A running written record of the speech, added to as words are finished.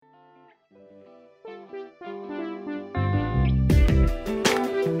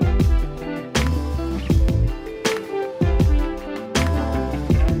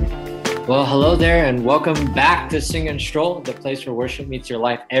Well, hello there, and welcome back to Sing and Stroll, the place where worship meets your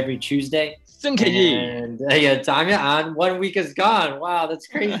life every Tuesday. 星期二 And yeah, Damian, 1 week is gone. Wow, that's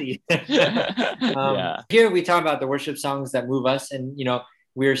crazy. Yeah. Here we talk about the worship songs that move us, and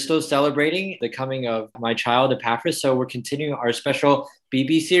we're still celebrating the coming of my child Epaphras, so we're continuing our special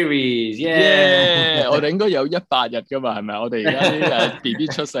BB series. Yeah，我哋應該有100日㗎嘛，係咪？我哋而家啲BB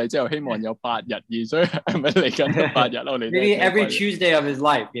出世之後，希望有8日而，所以係咪嚟緊100日我哋 Maybe every Tuesday of his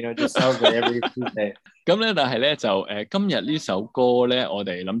life, just celebrate every Tuesday. 咁咧，但係咧就今日呢首歌咧，我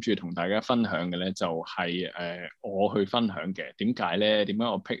哋諗住同大家分享嘅咧，就係我去分享嘅。點解咧？點解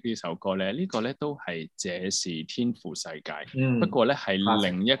我 pick 呢首歌咧？呢個咧都係這是天父世界，不過咧係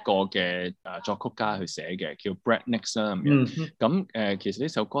另一個嘅作曲家去寫嘅，叫 Brett Nixon 咁樣。咁其實呢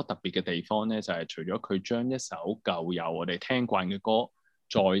首歌特別嘅地方咧，就係除咗佢將一首舊有我哋聽慣嘅歌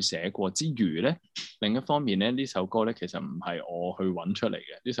再寫過之餘咧，另一方面咧，呢首歌咧其實唔係我去揾出嚟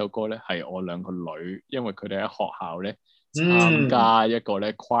嘅，呢首歌咧係我兩個女，因為佢哋喺學校咧參加一個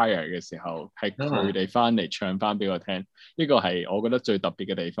咧 choir 嘅時候，係佢哋翻嚟唱翻俾我聽。呢個係我覺得最特別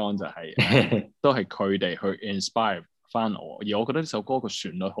嘅地方就係都係佢哋去 inspire 翻我，而我覺得呢首歌個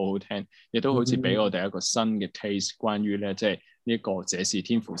旋律好好聽，亦都好似俾我哋一個新嘅 taste 關於咧即係呢個這是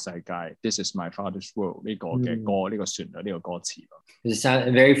天父世界 This is my father's world 呢個嘅歌呢個旋律呢個歌詞咯。It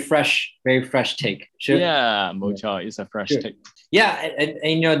sounds very fresh take. Yeah, 冇錯 it's a fresh take. Yeah,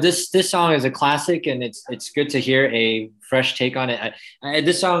 and this song is a classic, and it's good to hear a fresh take on it.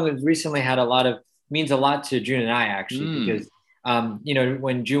 This song has recently had means a lot to June and I actually, because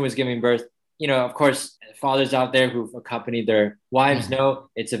when June was giving birth, of course, fathers out there who've accompanied their wives know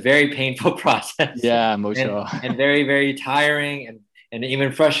it's a very painful process. Yeah, 冇錯. And very, very tiring and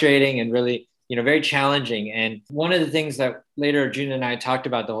even frustrating and really, very challenging. And one of the things that later June and I talked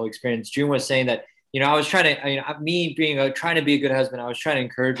about the whole experience, June was saying that, I was trying to, me being trying to be a good husband, I was trying to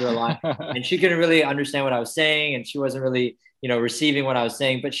encourage her a lot, and she couldn't really understand what I was saying, and she wasn't really, receiving what I was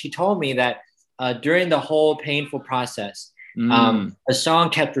saying. But she told me that during the whole painful process, a song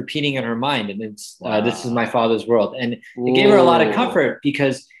kept repeating in her mind, and it's This is my father's world, and it gave her a lot of comfort,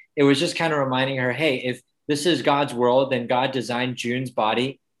 because it was just kind of reminding her, hey, if this is God's world, then God designed June's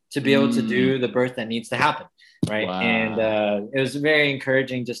body to be able to do the birth that needs to happen, right? And it was very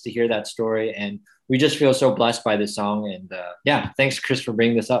encouraging just to hear that story, and we just feel so blessed by this song. And thanks Chris for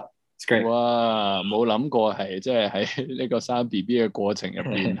bringing this up. It's great. 哇，冇諗過係即係喺呢個生 BB 嘅過程入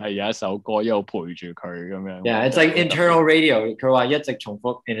邊係有一首歌一路陪住佢咁樣。Yeah, it's like internal radio. 佢話一直重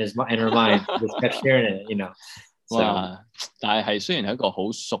複 in her mind, just kept hearing it,哇！但係雖然係一個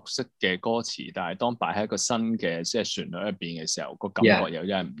好熟悉嘅歌詞，但係當擺喺一個新嘅即係旋律入邊嘅時候，個感覺又真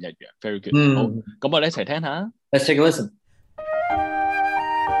係唔一樣。Very good。好，咁我哋一齊聽下。Let's take a listen.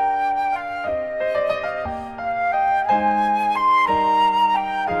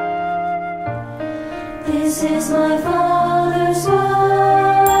 This is my father's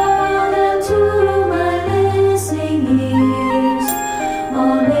world, and to my listening ears,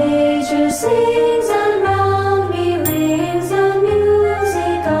 all nature sings, and round me rings the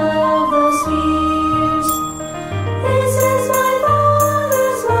music of the spheres. This is my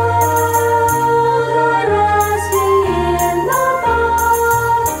father's world, resting in the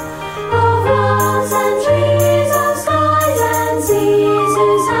thought of rocks and trees, of skies and seas,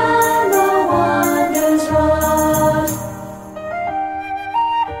 whose hand the wonders wrought.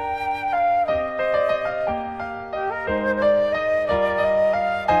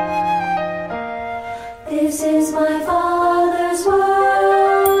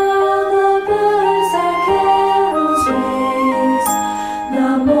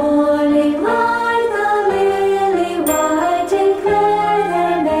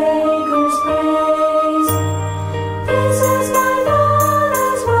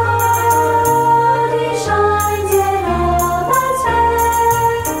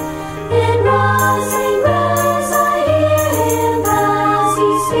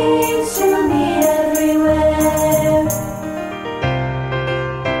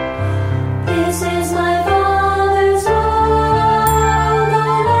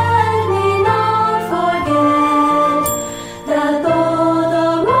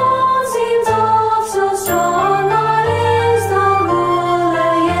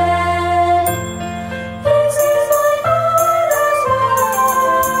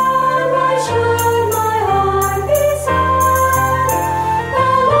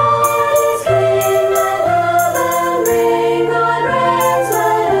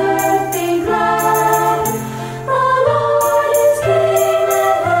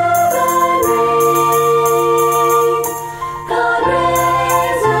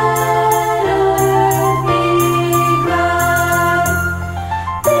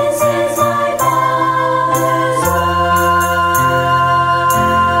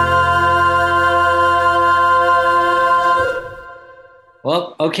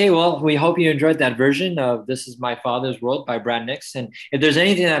 Okay, well, we hope you enjoyed that version of This Is My Father's World by Brad Nix. And if there's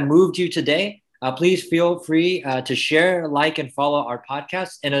anything that moved you today, please feel free to share, like, and follow our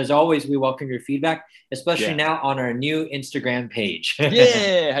podcast. And as always, we welcome your feedback, especially Yeah. now on our new Instagram page.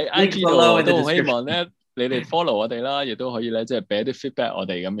 Yeah，喺 Link IG below 度 in the 都好希 description. 望咧，你哋 follow 我哋啦，亦都可以咧，即係俾啲 feedback 我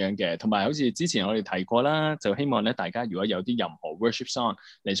哋咁樣嘅。同埋好似之前我哋提過啦，就希望咧大家如果有啲任何 worship song，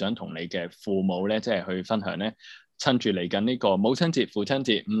你想同你嘅父母咧，即係去分享咧，趁住嚟緊呢個母親節、父親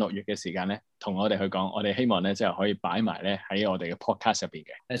節5、6月嘅時間咧，同我哋去講，我哋希望咧即係可以擺埋咧喺我哋嘅 podcast 入邊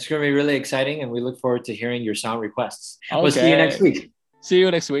嘅。It's going to be really exciting, and we look forward to hearing your sound requests. We'll see you Okay. next week. See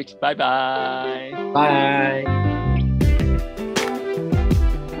you next week. Bye bye. Bye.